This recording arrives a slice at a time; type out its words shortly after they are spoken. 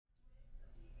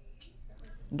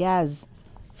Gaz.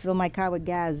 Fill my car with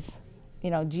gas.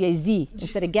 G-A-Z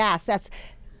instead of gas.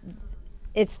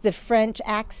 It's the French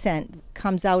accent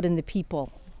comes out in the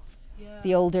people,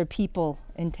 the older people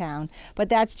in town. But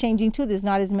that's changing too. There's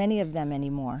not as many of them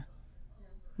anymore.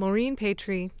 Maureen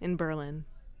Patry in Berlin.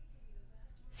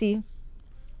 See?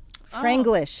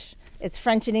 Franglish. It's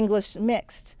French and English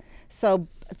mixed. So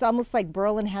it's almost like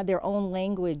Berlin had their own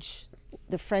language,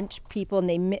 the French people, and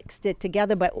they mixed it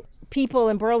together. But people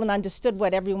in Berlin understood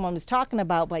what everyone was talking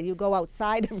about, but you go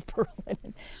outside of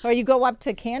Berlin, or you go up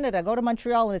to Canada, go to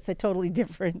Montreal, and it's a totally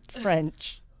different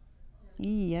French.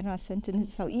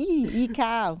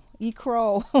 Cow,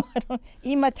 crow,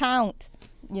 ma taunt,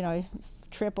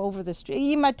 trip over the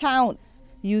street. Ma taunt,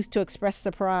 used to express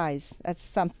surprise.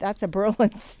 That's a Berlin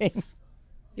thing.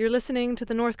 You're listening to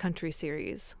the North Country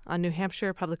series on New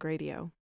Hampshire Public Radio.